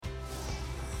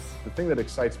The thing that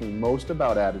excites me most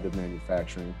about additive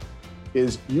manufacturing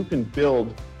is you can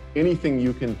build anything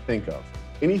you can think of.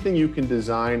 Anything you can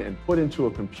design and put into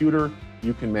a computer,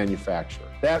 you can manufacture.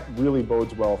 That really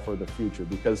bodes well for the future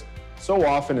because so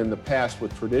often in the past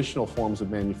with traditional forms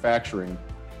of manufacturing,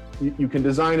 you can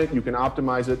design it, you can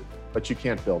optimize it, but you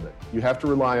can't build it. You have to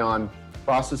rely on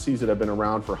processes that have been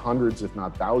around for hundreds, if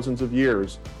not thousands of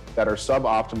years that are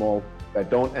suboptimal, that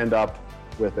don't end up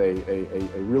with a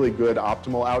really good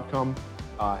optimal outcome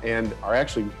and are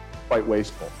actually quite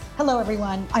wasteful. Hello,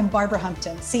 everyone. I'm Barbara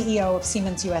Humpton, CEO of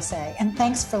Siemens USA, and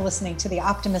thanks for listening to the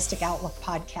Optimistic Outlook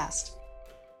podcast.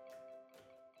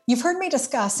 You've heard me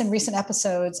discuss in recent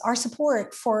episodes our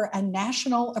support for a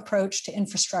national approach to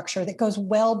infrastructure that goes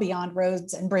well beyond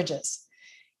roads and bridges.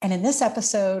 And in this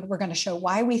episode, we're going to show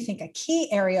why we think a key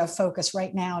area of focus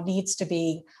right now needs to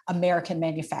be American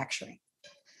manufacturing.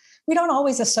 We don't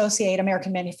always associate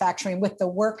American manufacturing with the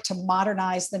work to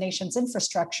modernize the nation's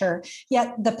infrastructure,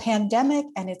 yet the pandemic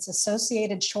and its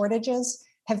associated shortages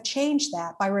have changed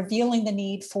that by revealing the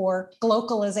need for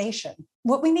glocalization.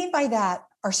 What we mean by that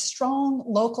are strong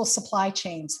local supply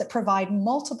chains that provide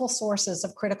multiple sources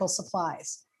of critical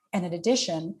supplies. And in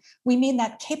addition, we mean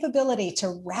that capability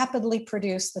to rapidly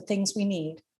produce the things we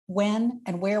need when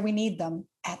and where we need them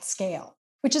at scale,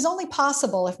 which is only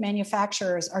possible if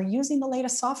manufacturers are using the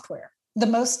latest software, the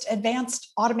most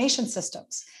advanced automation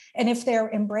systems, and if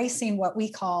they're embracing what we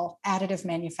call additive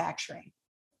manufacturing.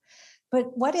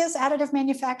 But what is additive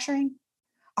manufacturing?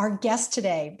 Our guest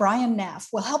today, Brian Neff,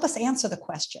 will help us answer the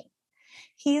question.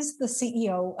 He's the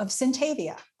CEO of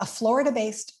Syntavia, a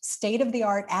Florida-based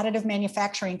state-of-the-art additive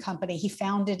manufacturing company he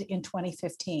founded in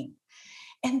 2015.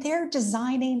 And they're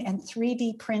designing and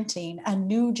 3D printing a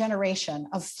new generation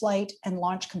of flight and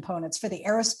launch components for the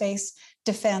aerospace,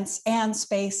 defense, and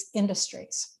space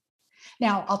industries.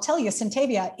 Now, I'll tell you,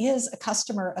 Syntavia is a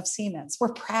customer of Siemens.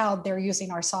 We're proud they're using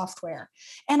our software.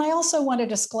 And I also want to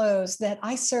disclose that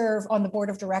I serve on the board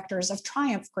of directors of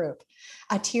Triumph Group,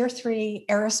 a tier 3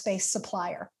 aerospace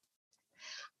supplier.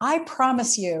 I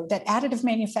promise you that additive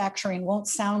manufacturing won't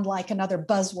sound like another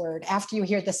buzzword after you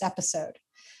hear this episode.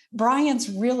 Brian's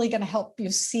really going to help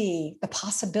you see the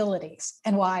possibilities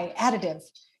and why additive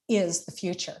is the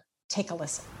future. Take a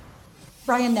listen.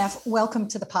 Brian Neff, welcome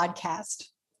to the podcast.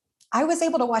 I was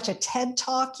able to watch a TED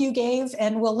Talk you gave,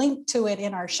 and we'll link to it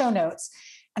in our show notes.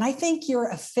 And I think you're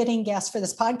a fitting guest for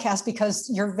this podcast because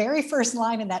your very first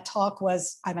line in that talk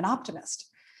was, "I'm an optimist."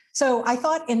 So I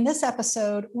thought in this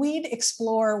episode, we'd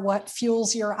explore what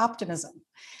fuels your optimism.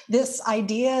 This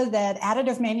idea that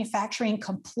additive manufacturing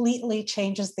completely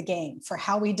changes the game for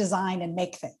how we design and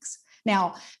make things.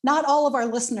 Now, not all of our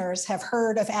listeners have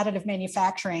heard of additive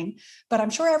manufacturing, but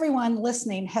I'm sure everyone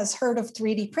listening has heard of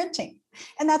 3D printing.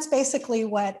 And that's basically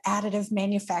what additive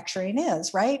manufacturing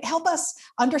is, right? Help us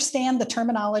understand the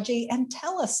terminology and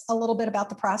tell us a little bit about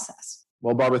the process.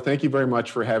 Well, Barbara, thank you very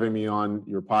much for having me on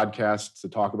your podcast to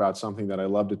talk about something that I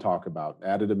love to talk about,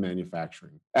 additive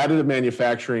manufacturing. Additive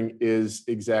manufacturing is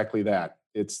exactly that.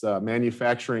 It's the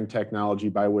manufacturing technology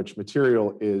by which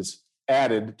material is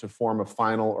added to form a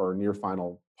final or near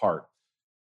final part.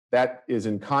 That is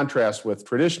in contrast with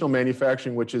traditional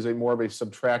manufacturing, which is more of a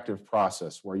subtractive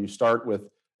process where you start with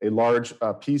a large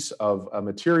piece of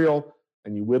material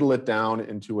and you whittle it down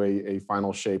into a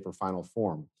final shape or final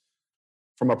form.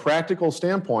 From a practical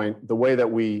standpoint, the way that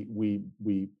we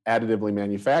additively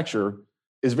manufacture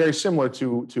is very similar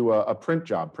to a print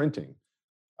job, printing.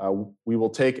 We will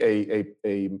take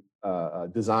a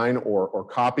design or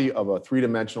copy of a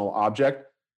three-dimensional object,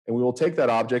 and we will take that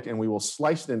object and we will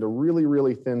slice it into really,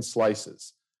 really thin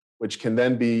slices, which can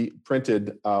then be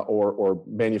printed or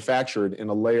manufactured in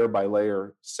a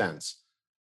layer-by-layer sense.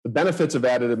 The benefits of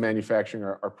additive manufacturing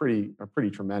are pretty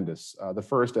tremendous. The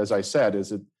first, as I said,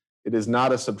 is it is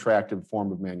not a subtractive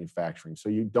form of manufacturing. So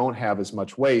you don't have as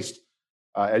much waste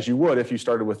as you would if you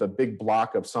started with a big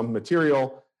block of some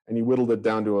material and you whittled it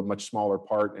down to a much smaller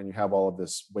part and you have all of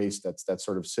this waste that's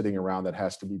sort of sitting around that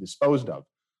has to be disposed of.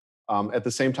 At the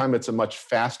same time, it's a much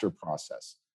faster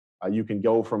process. You can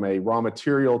go from a raw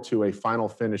material to a final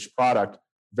finished product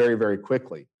very, very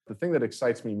quickly. The thing that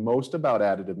excites me most about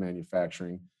additive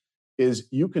manufacturing is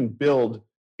you can build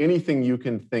anything you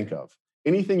can think of.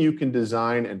 Anything you can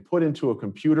design and put into a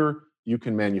computer, you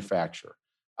can manufacture.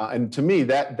 And to me,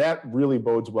 that really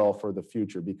bodes well for the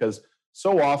future because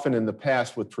so often in the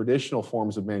past with traditional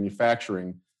forms of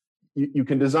manufacturing, you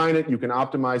can design it, you can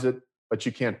optimize it, but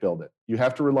you can't build it. You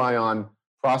have to rely on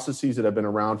processes that have been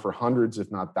around for hundreds,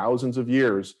 if not thousands of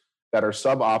years that are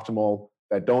suboptimal,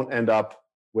 that don't end up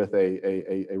with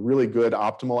a really good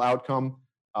optimal outcome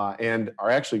and are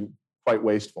actually quite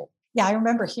wasteful. Yeah, I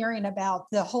remember hearing about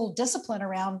the whole discipline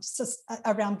around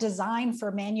design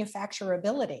for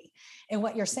manufacturability. And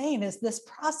what you're saying is this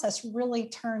process really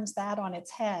turns that on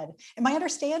its head. And my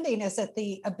understanding is that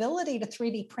the ability to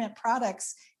 3D print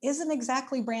products isn't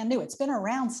exactly brand new. It's been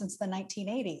around since the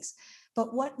 1980s.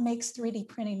 But what makes 3D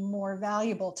printing more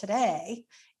valuable today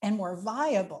and more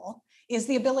viable is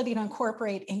the ability to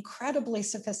incorporate incredibly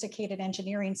sophisticated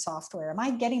engineering software. Am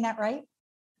I getting that right?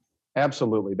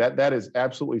 Absolutely. That is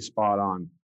absolutely spot on.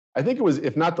 I think it was,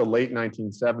 if not the late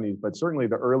 1970s, but certainly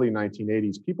the early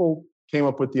 1980s, people came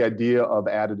up with the idea of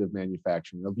additive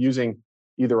manufacturing, of using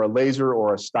either a laser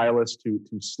or a stylus to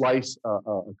slice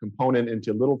a component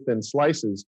into little thin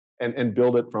slices and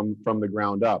build it from the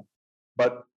ground up.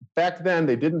 But back then,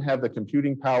 they didn't have the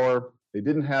computing power, they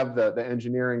didn't have the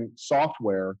engineering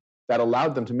software that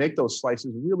allowed them to make those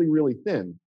slices really, really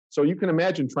thin. So you can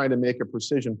imagine trying to make a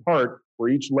precision part where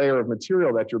each layer of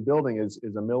material that you're building is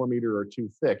a millimeter or two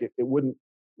thick. It wouldn't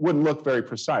look very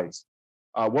precise.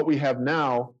 What we have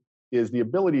now is the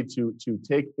ability to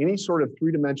take any sort of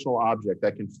three-dimensional object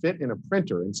that can fit in a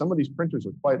printer, and some of these printers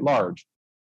are quite large,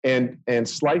 and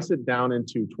slice it down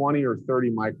into 20 or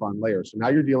 30 micron layers. So now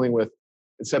you're dealing with,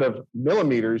 instead of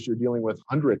millimeters, you're dealing with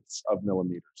hundreds of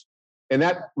millimeters. And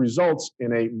that results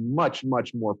in a much,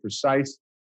 much more precise,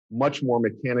 much more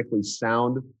mechanically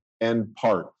sound end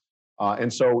part.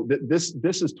 And so this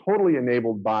is totally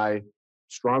enabled by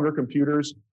stronger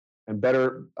computers and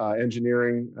better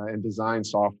engineering and design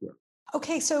software.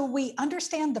 Okay, so we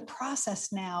understand the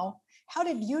process now. How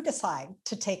did you decide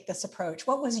to take this approach?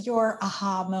 What was your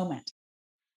aha moment?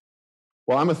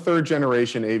 Well, I'm a third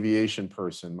generation aviation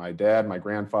person. My dad, my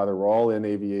grandfather were all in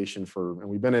aviation and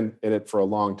we've been in it for a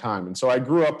long time. And so I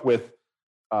grew up with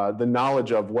the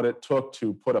knowledge of what it took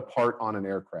to put a part on an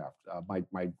aircraft.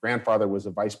 My grandfather was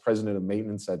a vice president of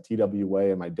maintenance at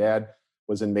TWA, and my dad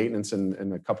was in maintenance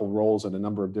in a couple roles at a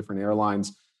number of different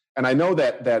airlines. And I know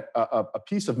that a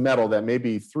piece of metal that may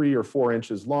be 3 or 4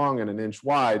 inches long and an inch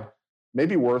wide may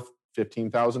be worth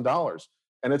 $15,000.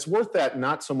 And it's worth that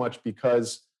not so much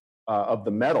because of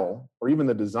the metal or even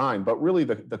the design, but really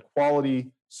the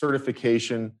quality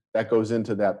certification that goes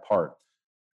into that part.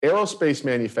 Aerospace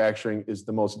manufacturing is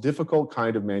the most difficult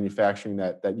kind of manufacturing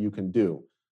that you can do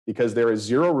because there is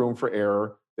zero room for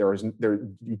error.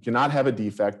 You cannot have a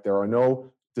defect. There are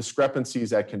no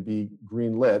discrepancies that can be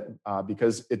green lit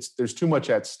because there's too much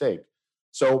at stake.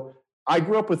 So I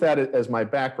grew up with that as my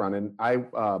background, and I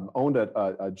owned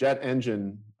a jet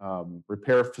engine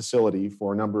repair facility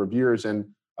for a number of years. And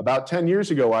about 10 years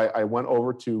ago, I went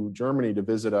over to Germany to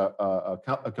visit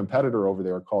a competitor over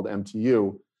there called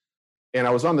MTU. And I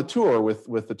was on the tour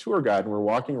with the tour guide, and we're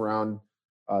walking around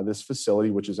this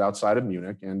facility, which is outside of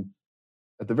Munich. And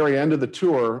at the very end of the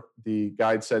tour, the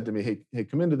guide said to me, hey,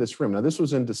 come into this room. Now, this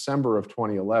was in December of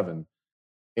 2011.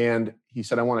 And he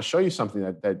said, I want to show you something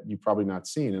that you've probably not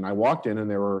seen. And I walked in, and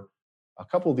there were a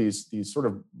couple of these sort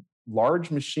of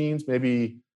large machines,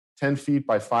 maybe 10 feet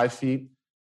by 5 feet.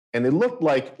 And they looked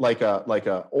like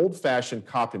a old-fashioned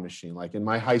copy machine, like in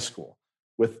my high school,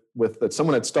 with that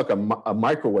someone had stuck a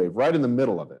microwave right in the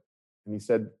middle of it. And he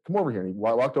said, come over here. And he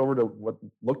walked over to what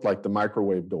looked like the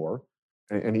microwave door.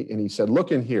 And he said,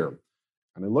 look in here.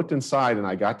 And I looked inside, and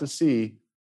I got to see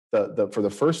for the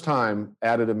first time,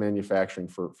 additive manufacturing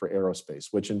for aerospace,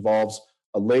 which involves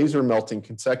a laser melting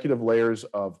consecutive layers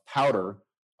of powder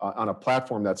on a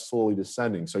platform that's slowly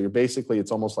descending. So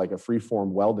it's almost like a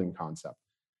free-form welding concept.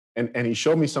 And he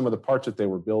showed me some of the parts that they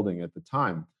were building at the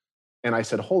time. And I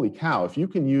said, holy cow, if you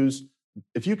can use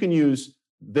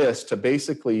this to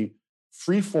basically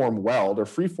freeform weld or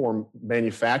freeform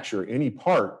manufacture any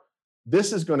part,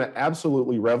 this is going to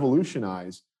absolutely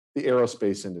revolutionize the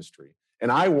aerospace industry.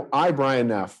 And I, Brian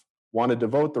Neff, want to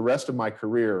devote the rest of my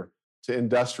career to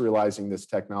industrializing this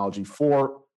technology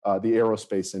for the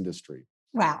aerospace industry.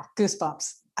 Wow,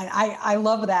 goosebumps. I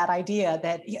love that idea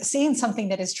that seeing something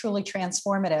that is truly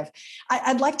transformative.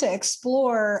 I'd like to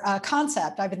explore a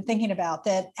concept I've been thinking about,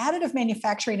 that additive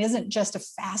manufacturing isn't just a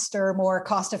faster, more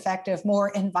cost-effective,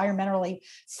 more environmentally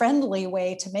friendly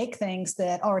way to make things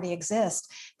that already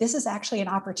exist. This is actually an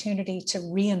opportunity to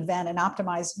reinvent and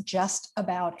optimize just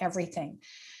about everything.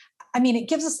 I mean, it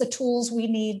gives us the tools we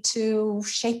need to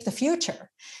shape the future.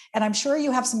 And I'm sure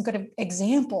you have some good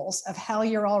examples of how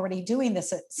you're already doing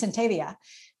this at Centavia,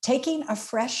 taking a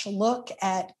fresh look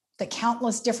at the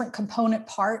countless different component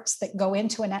parts that go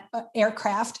into an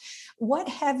aircraft. What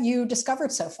have you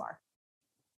discovered so far?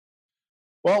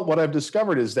 Well, what I've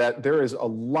discovered is that there is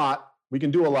we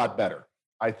can do a lot better.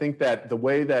 I think that the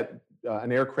way that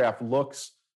an aircraft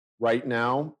looks right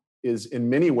now is in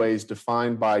many ways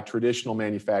defined by traditional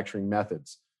manufacturing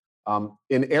methods.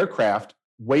 In aircraft,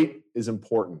 weight is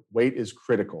important. Weight is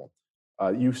critical.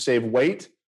 You save weight,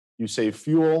 you save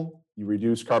fuel, you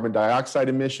reduce carbon dioxide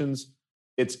emissions.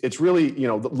 It's really, the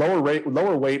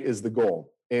lower weight is the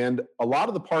goal. And a lot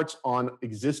of the parts on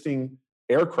existing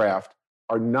aircraft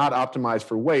are not optimized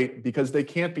for weight because they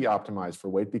can't be optimized for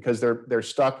weight because they're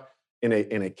stuck in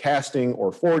a casting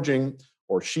or forging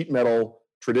or sheet metal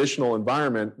traditional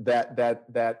environment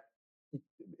that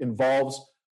involves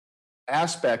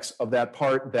aspects of that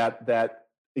part that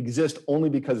exist only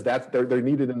because they're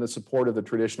needed in the support of the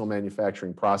traditional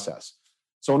manufacturing process.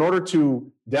 So in order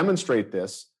to demonstrate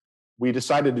this, we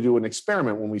decided to do an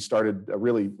experiment when we started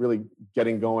really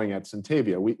getting going at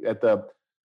Centavia.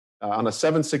 On a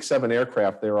 767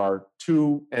 aircraft, there are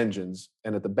two engines,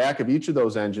 and at the back of each of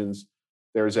those engines,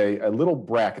 there's a little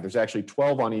bracket. There's actually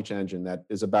 12 on each engine that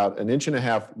is about 1.5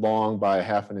 inches long by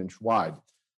 1/2 inch wide.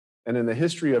 And in the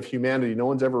history of humanity, no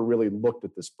one's ever really looked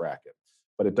at this bracket,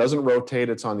 but it doesn't rotate.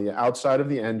 It's on the outside of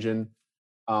the engine.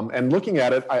 And looking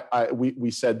at it,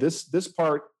 we said this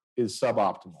part is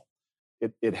suboptimal.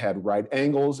 It had right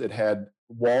angles. It had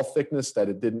wall thickness that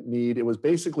it didn't need. It was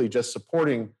basically just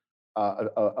supporting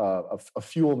a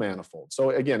fuel manifold. So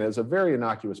again, it's a very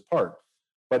innocuous part,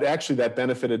 but actually that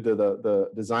benefited to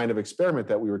the design of experiment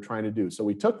that we were trying to do. So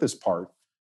we took this part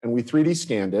and we 3D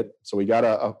scanned it. So we got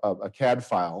a CAD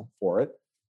file for it.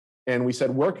 And we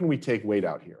said, where can we take weight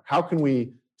out here? How can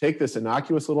we take this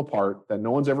innocuous little part that no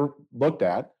one's ever looked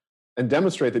at and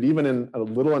demonstrate that even in a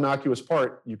little innocuous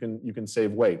part, you can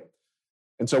save weight?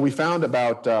 And so we found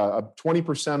about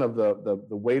 20% of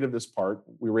the weight of this part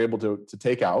we were able to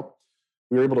take out.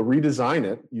 We were able to redesign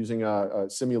it using a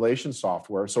simulation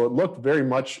software. So it looked very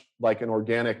much like an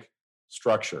organic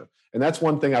structure. And that's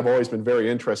one thing I've always been very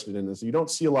interested in is you don't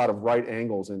see a lot of right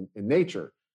angles in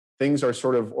nature. Things are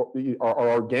sort of are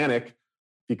organic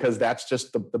because that's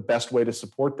just the best way to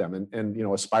support them. And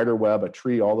a spider web, a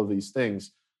tree, all of these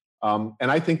things. And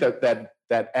I think that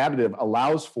additive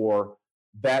allows for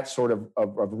that sort of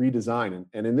redesign.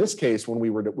 And in this case, when we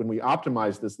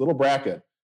optimized this little bracket,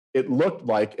 it looked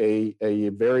like a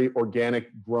very organic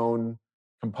grown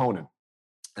component.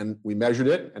 And we measured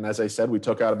it. And as I said, we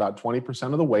took out about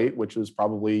 20% of the weight, which was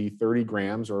probably 30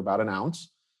 grams or about 1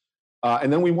 ounce.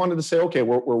 And then we wanted to say, okay,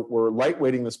 we're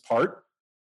lightweighting this part.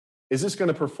 Is this going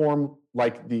to perform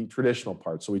like the traditional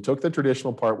part? So we took the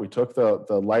traditional part, we took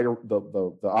the lighter,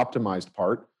 the optimized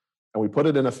part, and we put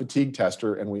it in a fatigue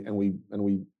tester, and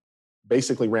we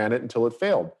basically ran it until it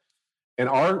failed. And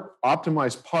our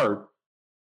optimized part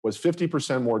was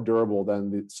 50% more durable than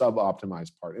the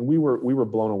sub-optimized part, and we were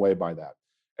blown away by that.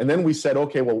 And then we said,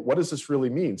 okay, well, what does this really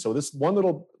mean? So this one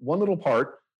little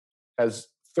part has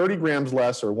 30 grams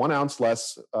less or 1 ounce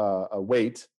less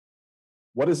weight.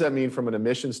 What does that mean from an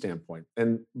emission standpoint?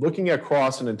 And looking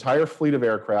across an entire fleet of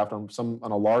aircraft on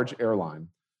a large airline,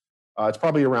 it's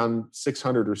probably around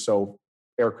 600 or so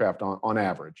aircraft on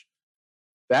average.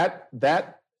 That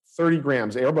 30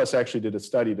 grams, Airbus actually did a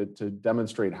study to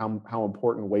demonstrate how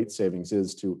important weight savings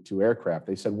is to aircraft.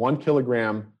 They said 1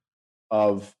 kilogram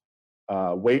of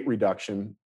weight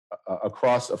reduction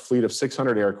across a fleet of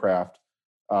 600 aircraft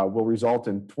will result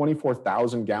in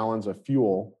 24,000 gallons of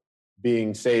fuel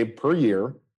being saved per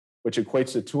year, which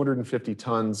equates to 250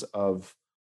 tons of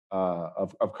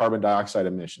carbon dioxide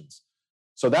emissions.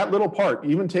 So that little part,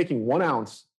 even taking 1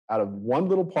 ounce out of one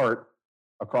little part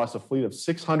across a fleet of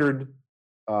 600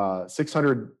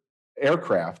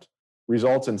 aircraft,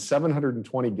 results in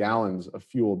 720 gallons of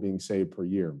fuel being saved per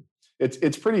year.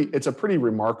 It's a pretty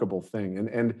remarkable thing,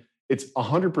 and it's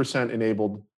 100%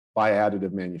 enabled by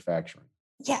additive manufacturing.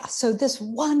 Yeah. So this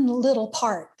one little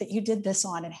part that you did this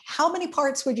on, and how many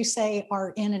parts would you say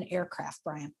are in an aircraft,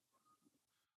 Brian?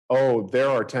 Oh, there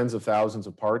are tens of thousands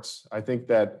of parts. I think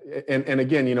that, and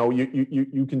again,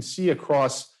 you can see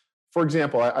across. For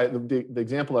example, the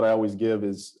example that I always give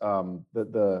is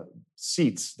the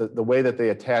seats, the way that they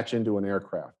attach into an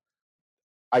aircraft.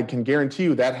 I can guarantee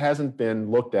you that hasn't been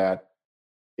looked at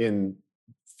in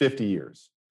 50 years.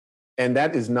 And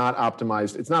that is not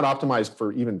optimized. It's not optimized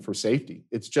for safety.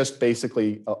 It's just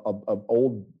basically a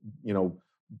old,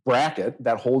 bracket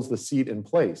that holds the seat in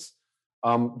place.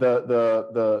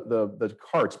 The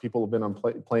carts, people have been on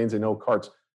planes, they know carts.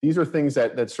 These are things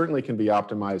that certainly can be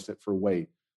optimized for weight.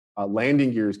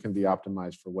 Landing gears can be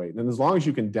optimized for weight. And as long as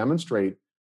you can demonstrate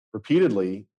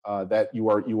repeatedly that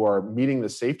you are meeting the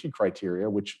safety criteria,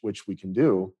 which we can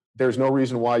do, there's no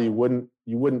reason why you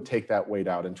wouldn't take that weight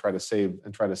out and try to save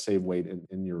weight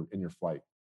in your flight.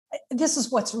 This is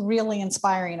what's really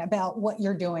inspiring about what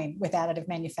you're doing with additive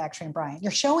manufacturing, Brian. You're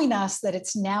showing us that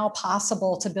it's now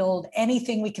possible to build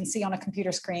anything we can see on a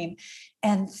computer screen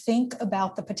and think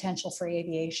about the potential for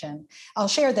aviation. I'll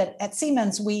share that at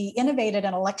Siemens, we innovated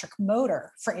an electric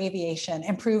motor for aviation,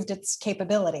 improved its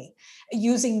capability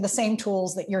using the same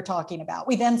tools that you're talking about.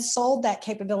 We then sold that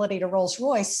capability to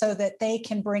Rolls-Royce so that they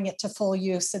can bring it to full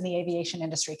use in the aviation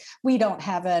industry. We don't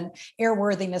have an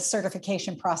airworthiness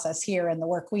certification process here in the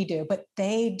work we do, but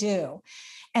they do.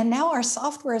 And now our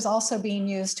software is also being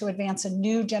used to advance a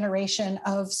new generation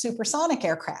of supersonic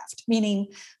aircraft, meaning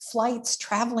flights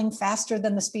traveling faster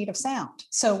than the speed of sound.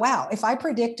 So, wow, if I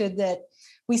predicted that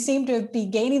we seem to be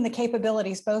gaining the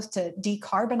capabilities both to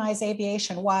decarbonize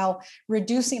aviation while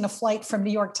reducing a flight from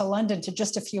New York to London to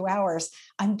just a few hours,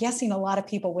 I'm guessing a lot of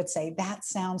people would say that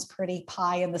sounds pretty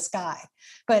pie in the sky.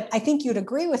 But I think you'd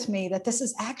agree with me that this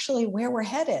is actually where we're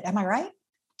headed. Am I right?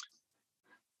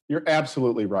 You're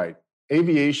absolutely right.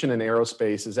 Aviation and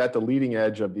aerospace is at the leading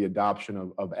edge of the adoption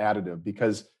of additive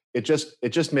because it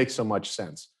just makes so much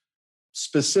sense,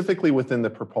 specifically within the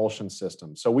propulsion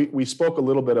system. So we spoke a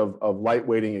little bit of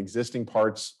lightweighting existing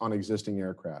parts on existing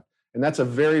aircraft. And that's a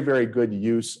very, very good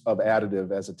use of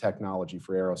additive as a technology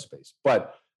for aerospace.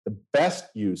 But the best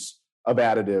use of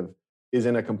additive is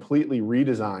in a completely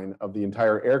redesign of the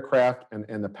entire aircraft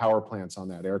and the power plants on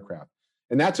that aircraft.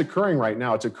 And that's occurring right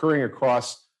now. It's occurring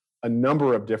across a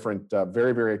number of different,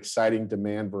 very, very exciting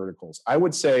demand verticals. I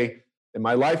would say in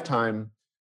my lifetime,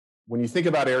 when you think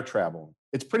about air travel,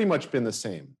 it's pretty much been the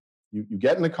same. You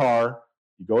get in the car,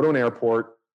 you go to an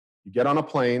airport, you get on a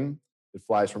plane, it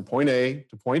flies from point A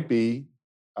to point B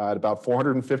at about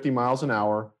 450 miles an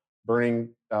hour, burning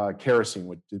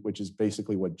kerosene, which is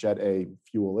basically what Jet A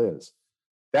fuel is.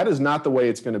 That is not the way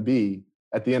it's going to be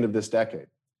at the end of this decade.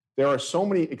 There are so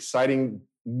many exciting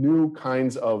new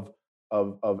kinds of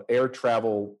air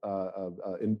travel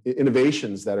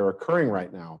innovations that are occurring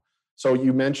right now. So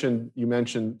you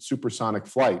mentioned supersonic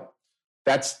flight.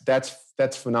 That's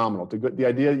phenomenal. The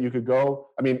idea that you could go,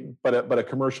 but a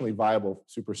commercially viable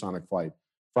supersonic flight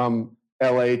from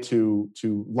LA to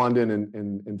London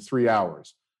in 3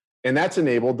 hours, and that's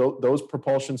enabled. Those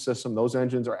propulsion systems, those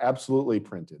engines are absolutely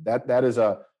printed. That is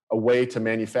a way to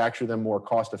manufacture them more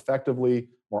cost effectively,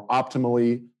 more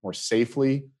optimally, more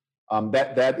safely.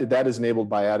 That is enabled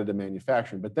by additive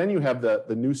manufacturing. But then you have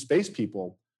the new space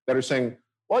people that are saying,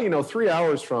 well, 3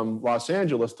 hours from Los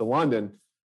Angeles to London,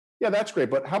 yeah, that's great.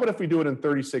 But how about if we do it in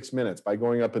 36 minutes by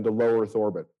going up into low Earth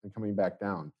orbit and coming back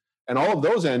down? And all of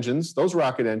those engines, those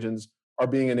rocket engines, are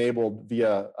being enabled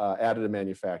via additive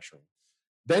manufacturing.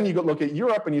 Then you look at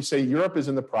Europe and you say Europe is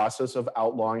in the process of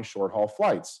outlawing short-haul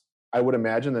flights. I would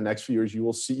imagine the next few years you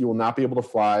will not be able to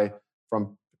fly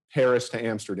from Paris to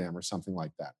Amsterdam or something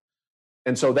like that.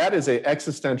 And so that is an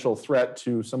existential threat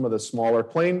to some of the smaller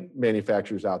plane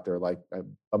manufacturers out there, like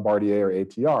Bombardier or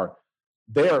ATR.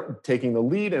 They are taking the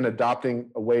lead and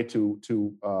adopting a way to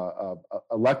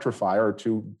electrify or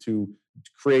to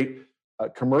create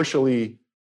commercial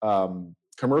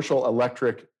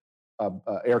electric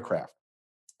aircraft.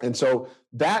 And so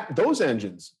those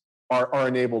engines are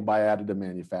enabled by additive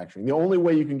manufacturing. The only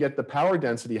way you can get the power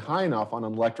density high enough on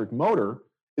an electric motor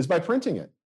is by printing it.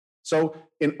 So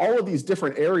in all of these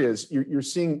different areas, you're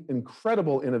seeing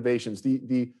incredible innovations.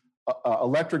 The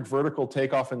electric vertical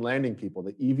takeoff and landing people,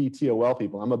 the eVTOL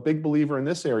people. I'm a big believer in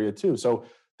this area too. So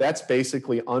that's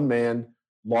basically unmanned,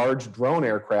 large drone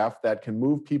aircraft that can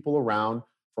move people around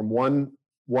from one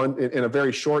in a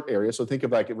very short area. So think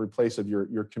of like a replace of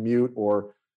your commute,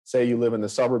 or say you live in the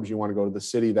suburbs, you want to go to the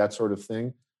city, that sort of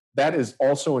thing. That is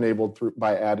also enabled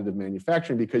by additive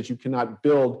manufacturing, because you cannot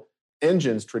build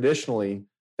engines traditionally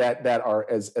that are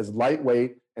as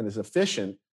lightweight and as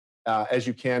efficient as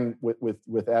you can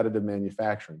with additive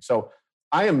manufacturing. So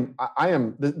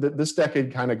this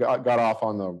decade kind of got off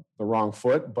on the wrong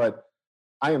foot, but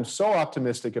I am so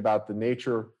optimistic about the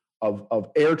nature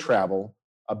of air travel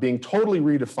being totally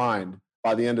redefined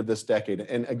by the end of this decade.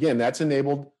 And again, that's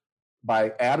enabled by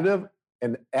additive,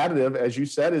 and additive, as you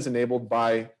said, is enabled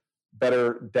by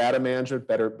better data management,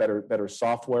 better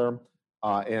software,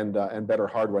 and better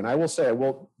hardware. And I will say, I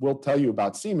will tell you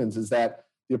about Siemens, is that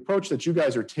the approach that you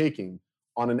guys are taking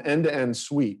on an end-to-end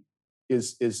suite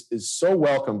is so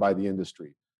welcome by the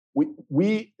industry.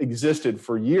 We existed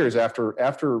for years after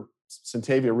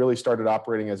Centavia really started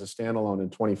operating as a standalone in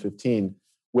 2015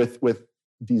 with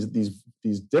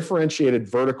these differentiated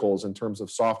verticals in terms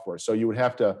of software. So you would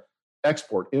have to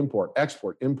export, import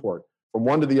from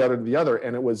one to the other,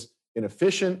 and it was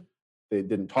inefficient. They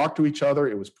didn't talk to each other.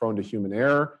 It was prone to human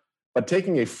error. But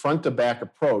taking a front-to-back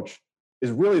approach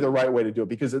is really the right way to do it,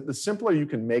 because the simpler you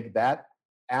can make that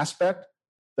aspect,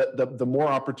 the more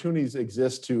opportunities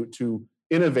exist to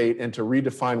innovate and to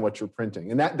redefine what you're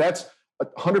printing. And that's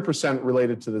 100%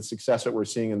 related to the success that we're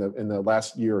seeing in the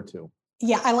last year or two.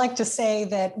 Yeah, I like to say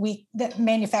that that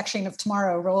manufacturing of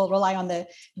tomorrow will rely on the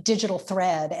digital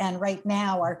thread. And right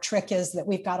now, our trick is that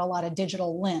we've got a lot of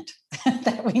digital lint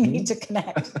that we need to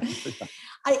connect.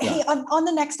 Hey, on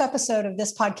the next episode of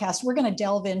this podcast, we're going to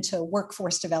delve into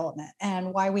workforce development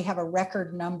and why we have a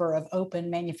record number of open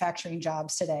manufacturing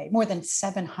jobs today, more than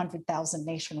 700,000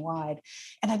 nationwide.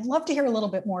 And I'd love to hear a little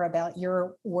bit more about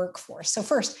your workforce. So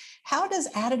first, how does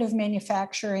additive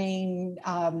manufacturing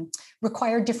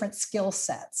require different skill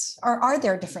sets? Or are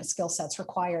there different skill sets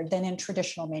required than in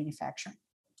traditional manufacturing?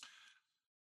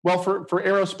 Well, for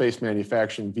aerospace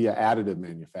manufacturing via additive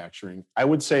manufacturing, I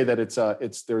would say that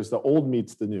there's the old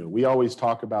meets the new. We always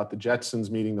talk about the Jetsons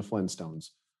meeting the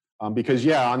Flintstones, because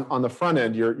on the front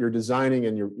end you're designing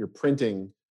and you're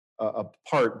printing a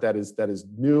part that is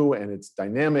new and it's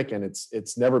dynamic and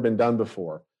it's never been done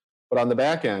before. But on the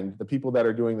back end, the people that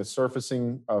are doing the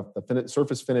surfacing of the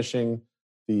surface finishing,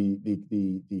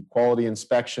 the quality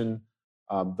inspection,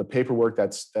 the paperwork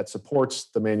that supports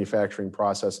the manufacturing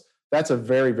process. That's a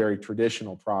very, very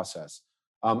traditional process.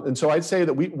 And so I'd say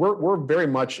that we're very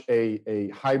much a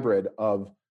hybrid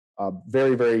of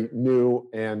very, very new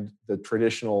and the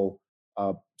traditional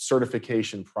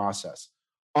certification process.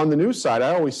 On the new side,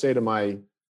 I always say to my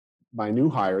new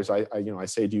hires, I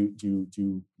say, do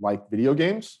you like video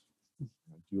games?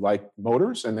 Do you like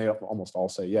motors? And they almost all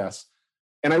say yes.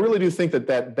 And I really do think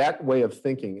that way of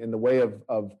thinking and the way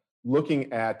of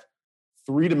looking at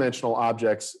three-dimensional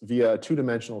objects via a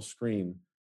two-dimensional screen,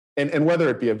 and whether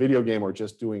it be a video game or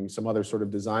just doing some other sort of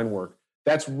design work,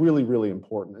 that's really, really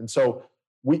important. And so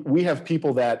we have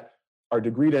people that are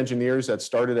degreed engineers that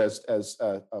started as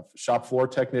shop floor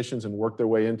technicians and worked their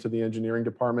way into the engineering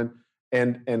department,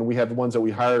 and we have the ones that we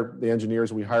hire, the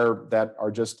engineers we hire that are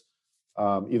just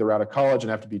either out of college and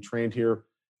have to be trained here.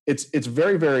 It's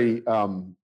very, very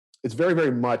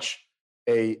much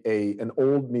an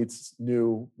old meets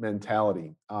new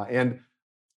mentality. And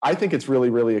I think it's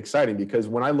really, really exciting because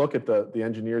when I look at the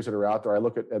engineers that are out there, I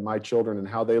look at my children and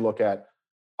how they look at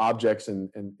objects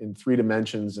in three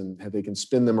dimensions and how they can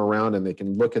spin them around and they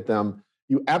can look at them.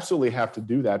 You absolutely have to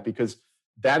do that because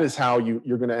that is how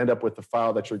you're going to end up with the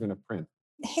file that you're going to print.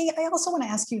 Hey, I also want to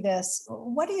ask you this.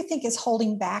 What do you think is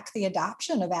holding back the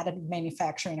adoption of additive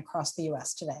manufacturing across the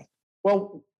US today?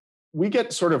 Well, we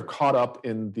get sort of caught up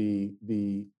in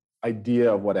the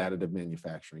idea of what additive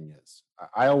manufacturing is.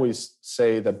 I always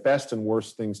say the best and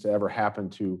worst things to ever happen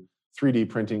to 3D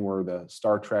printing were the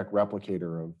Star Trek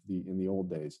replicator in the old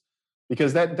days,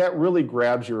 because that really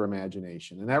grabs your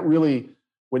imagination, and that really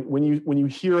when you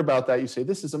hear about that, you say,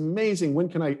 "This is amazing. When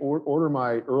can I order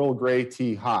my Earl Grey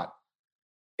tea hot?"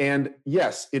 And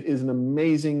yes, it is an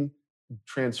amazing,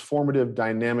 transformative,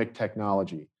 dynamic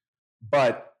technology,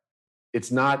 but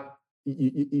it's not.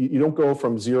 You don't go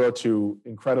from zero to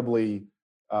incredibly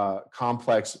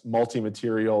complex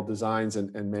multi-material designs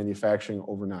and manufacturing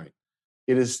overnight.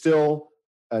 It is still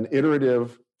an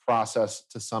iterative process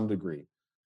to some degree.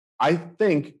 I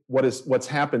think what's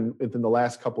happened within the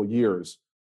last couple of years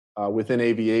within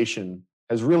aviation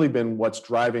has really been what's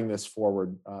driving this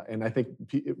forward. And I think,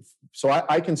 so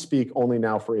I can speak only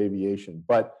now for aviation,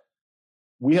 but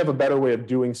we have a better way of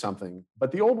doing something.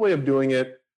 But the old way of doing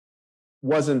it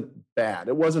wasn't bad.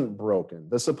 It wasn't broken.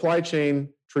 The supply chain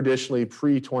traditionally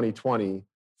pre-2020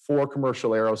 for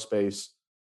commercial aerospace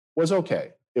was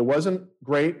okay. It wasn't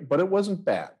great, but it wasn't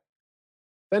bad.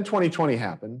 Then 2020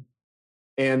 happened,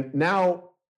 and now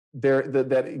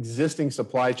that existing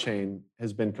supply chain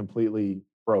has been completely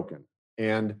broken.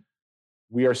 And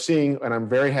we are seeing, and I'm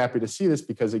very happy to see this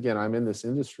because, again, I'm in this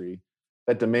industry,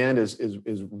 that demand is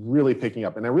really picking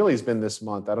up. And it really has been this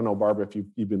month. I don't know, Barbara, if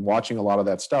you've been watching a lot of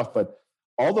that stuff, but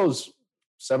all those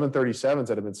 737s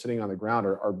that have been sitting on the ground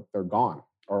are gone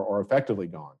or effectively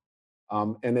gone.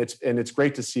 And it's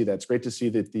great to see that. It's great to see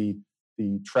that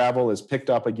the travel is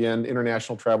picked up again.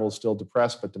 International travel is still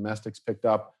depressed, but domestic's picked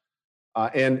up.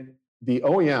 And the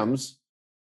OEMs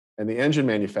and the engine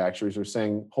manufacturers are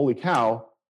saying, holy cow,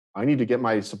 I need to get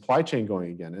my supply chain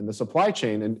going again. And the supply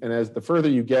chain, and as the further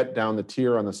you get down the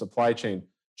tier on the supply chain,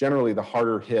 generally the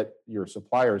harder hit your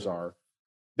suppliers are.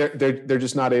 They're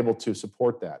just not able to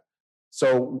support that.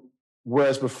 So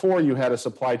whereas before you had a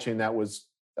supply chain that was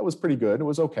pretty good, it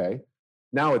was okay.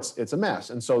 Now it's a mess.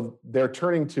 And so they're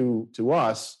turning to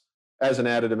us as an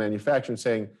additive manufacturer and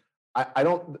saying, I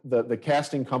don't, the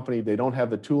casting company, they don't have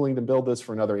the tooling to build this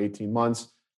for another 18 months.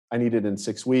 I need it in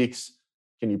 6 weeks.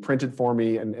 Can you print it for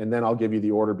me? And then I'll give you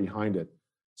the order behind it.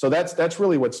 So that's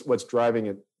really what's driving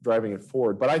it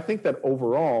forward. But I think that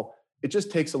overall, it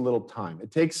just takes a little time.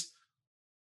 It takes,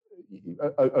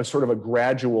 a sort of a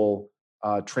gradual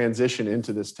transition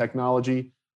into this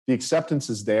technology. The acceptance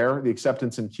is there. The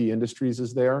acceptance in key industries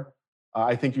is there.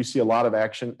 I think you see a lot of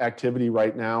activity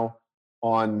right now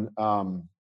on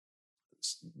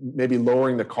maybe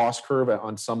lowering the cost curve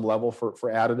on some level for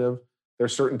additive. There are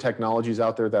certain technologies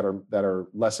out there that are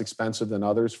less expensive than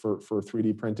others for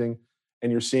 3D printing,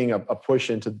 and you're seeing a push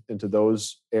into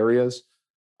those areas.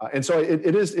 And so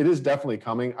it is definitely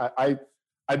coming.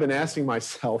 I've been asking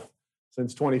myself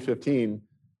since 2015,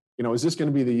 is this going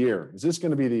to be the year? Is this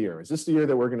going to be the year? Is this the year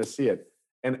that we're going to see it?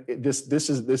 And this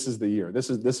is the year. This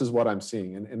is what I'm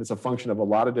seeing, and it's a function of a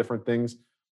lot of different things.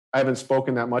 I haven't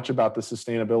spoken that much about the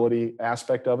sustainability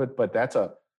aspect of it, but that's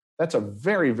a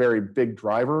very, very big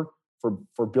driver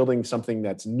for building something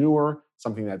that's newer,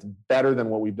 something that's better than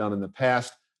what we've done in the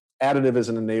past. Additive is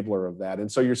an enabler of that.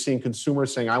 And so you're seeing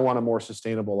consumers saying, I want a more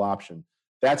sustainable option.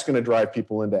 That's going to drive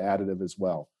people into additive as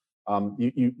well.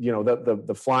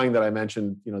 The flying that I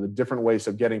mentioned, the different ways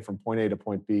of getting from point A to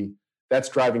point B, that's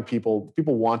driving people.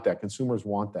 People want that. Consumers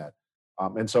want that.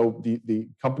 And so the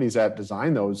companies that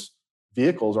design those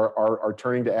vehicles are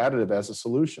turning to additive as a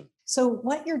solution. So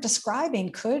what you're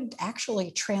describing could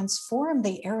actually transform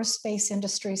the aerospace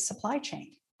industry's supply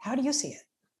chain. How do you see it?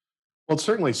 Well, it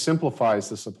certainly simplifies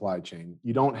the supply chain.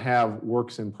 You don't have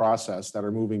works in process that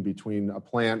are moving between a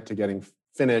plant to getting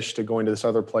finished to going to this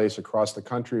other place across the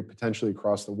country, potentially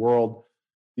across the world.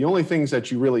 The only things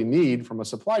that you really need from a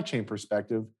supply chain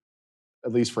perspective,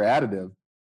 at least for additive,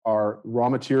 are raw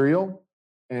material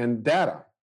and data.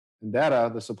 And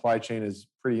data, the supply chain is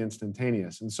pretty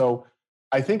instantaneous. And so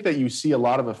I think that you see a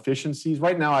lot of efficiencies.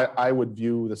 Right now, I would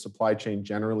view the supply chain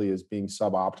generally as being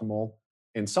suboptimal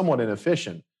and somewhat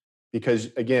inefficient because,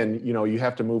 again, you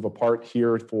have to move a part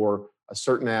here for a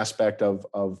certain aspect of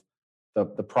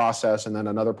the process and then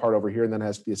another part over here, and then it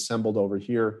has to be assembled over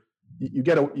here. You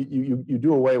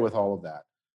do away with all of that.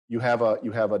 You have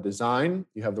a design,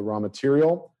 you have the raw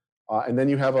material, and then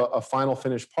you have a final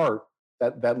finished part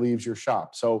that leaves your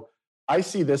shop. So I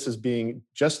see this as being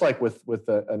just like with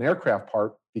an aircraft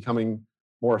part becoming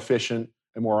more efficient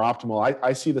and more optimal.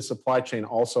 I see the supply chain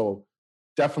also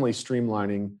definitely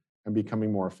streamlining and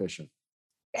becoming more efficient.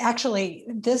 Actually,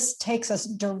 this takes us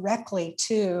directly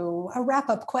to a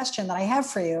wrap-up question that I have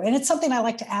for you. And it's something I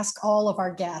like to ask all of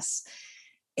our guests.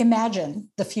 Imagine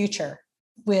the future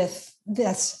with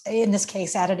this, in this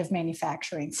case, additive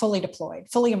manufacturing, fully deployed,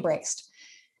 fully embraced.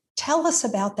 Tell us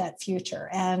about that future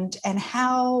and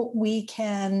how we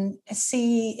can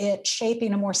see it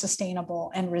shaping a more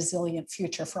sustainable and resilient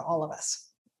future for all of us.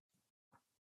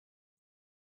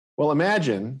 Well,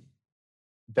 imagine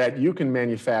that you can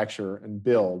manufacture and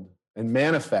build and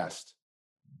manifest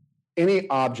any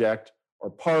object or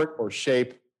part or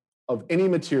shape of any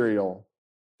material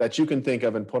that you can think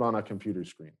of and put on a computer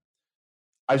screen.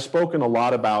 I've spoken a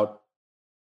lot about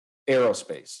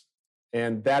aerospace,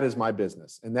 and that is my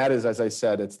business. And that is, as I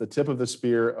said, it's the tip of the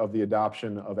spear of the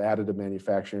adoption of additive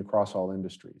manufacturing across all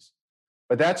industries.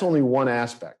 But that's only one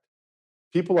aspect.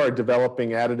 People are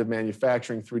developing additive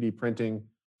manufacturing, 3D printing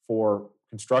for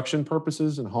construction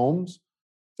purposes in homes.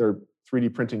 They're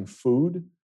 3D printing food.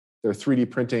 They're 3D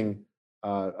printing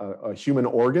human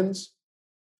organs.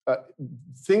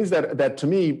 Things that to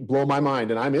me blow my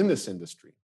mind, and I'm in this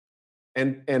industry.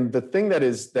 And the thing that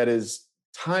is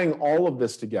tying all of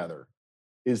this together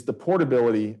is the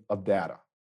portability of data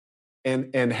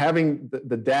and having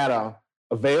the data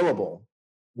available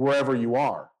wherever you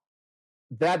are.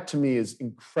 That to me is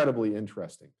incredibly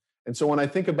interesting. And so when I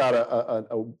think about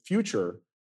a future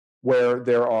where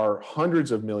there are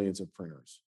hundreds of millions of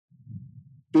printers,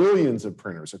 billions of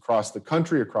printers across the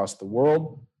country, across the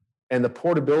world, and the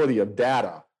portability of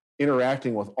data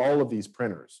interacting with all of these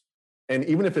printers. And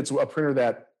even if it's a printer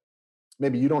that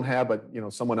maybe you don't have, but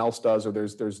someone else does, or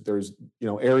there's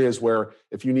areas where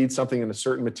if you need something in a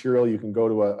certain material, you can go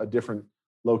to a different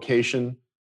location.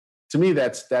 To me,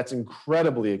 that's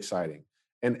incredibly exciting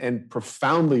and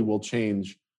profoundly will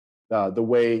change the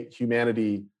way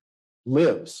humanity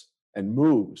lives and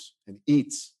moves and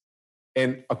eats,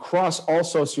 and across all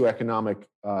socioeconomic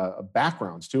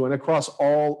backgrounds too, and across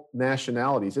all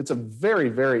nationalities. It's a very,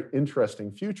 very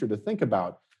interesting future to think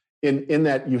about in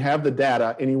that you have the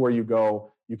data anywhere you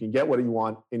go, you can get what you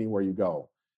want anywhere you go.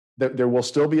 There will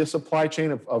still be a supply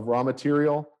chain of raw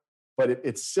material, but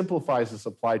it simplifies the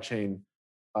supply chain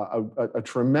a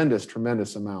tremendous,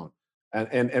 tremendous amount.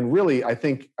 And really, I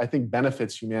think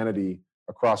benefits humanity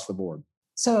across the board.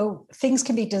 So things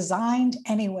can be designed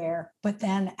anywhere, but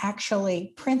then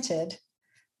actually printed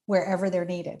wherever they're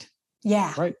needed.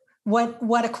 Yeah. Right.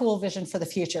 What a cool vision for the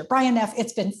future. Brian Neff,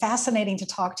 it's been fascinating to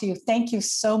talk to you. Thank you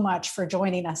so much for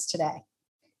joining us today.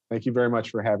 Thank you very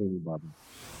much for having me, Barbara.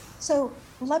 So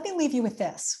let me leave you with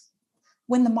this.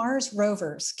 When the Mars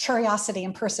rovers, Curiosity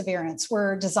and Perseverance,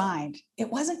 were designed, it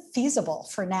wasn't feasible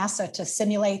for NASA to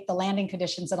simulate the landing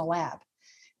conditions in a lab.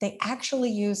 They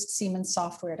actually used Siemens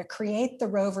software to create the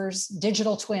rovers'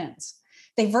 digital twins.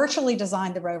 They virtually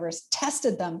designed the rovers,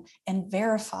 tested them, and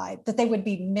verified that they would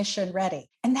be mission ready.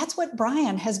 And that's what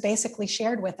Brian has basically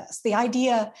shared with us, the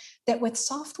idea that with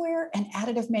software and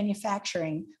additive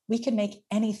manufacturing, we can make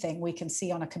anything we can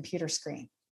see on a computer screen.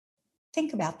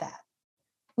 Think about that.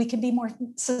 We can be more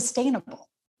sustainable.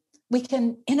 We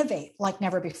can innovate like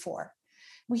never before.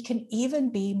 We can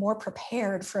even be more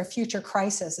prepared for a future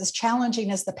crisis, as challenging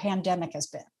as the pandemic has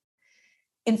been.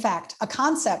 In fact, a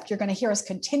concept you're going to hear us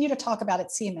continue to talk about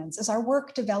at Siemens is our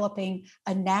work developing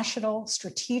a national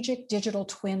strategic digital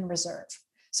twin reserve.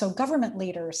 So government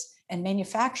leaders and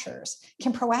manufacturers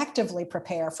can proactively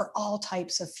prepare for all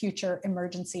types of future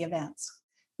emergency events.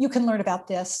 You can learn about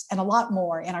this and a lot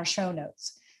more in our show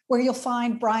notes, where you'll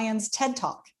find Brian's TED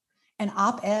Talk, an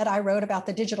op-ed I wrote about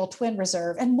the digital twin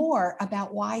reserve, and more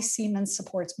about why Siemens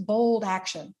supports bold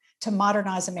action to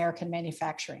modernize American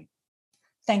manufacturing.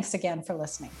 Thanks again for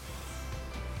listening.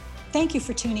 Thank you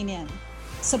for tuning in.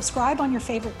 Subscribe on your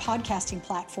favorite podcasting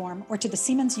platform or to the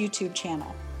Siemens YouTube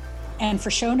channel. And for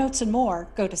show notes and more,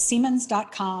 go to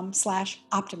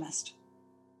siemens.com/optimist.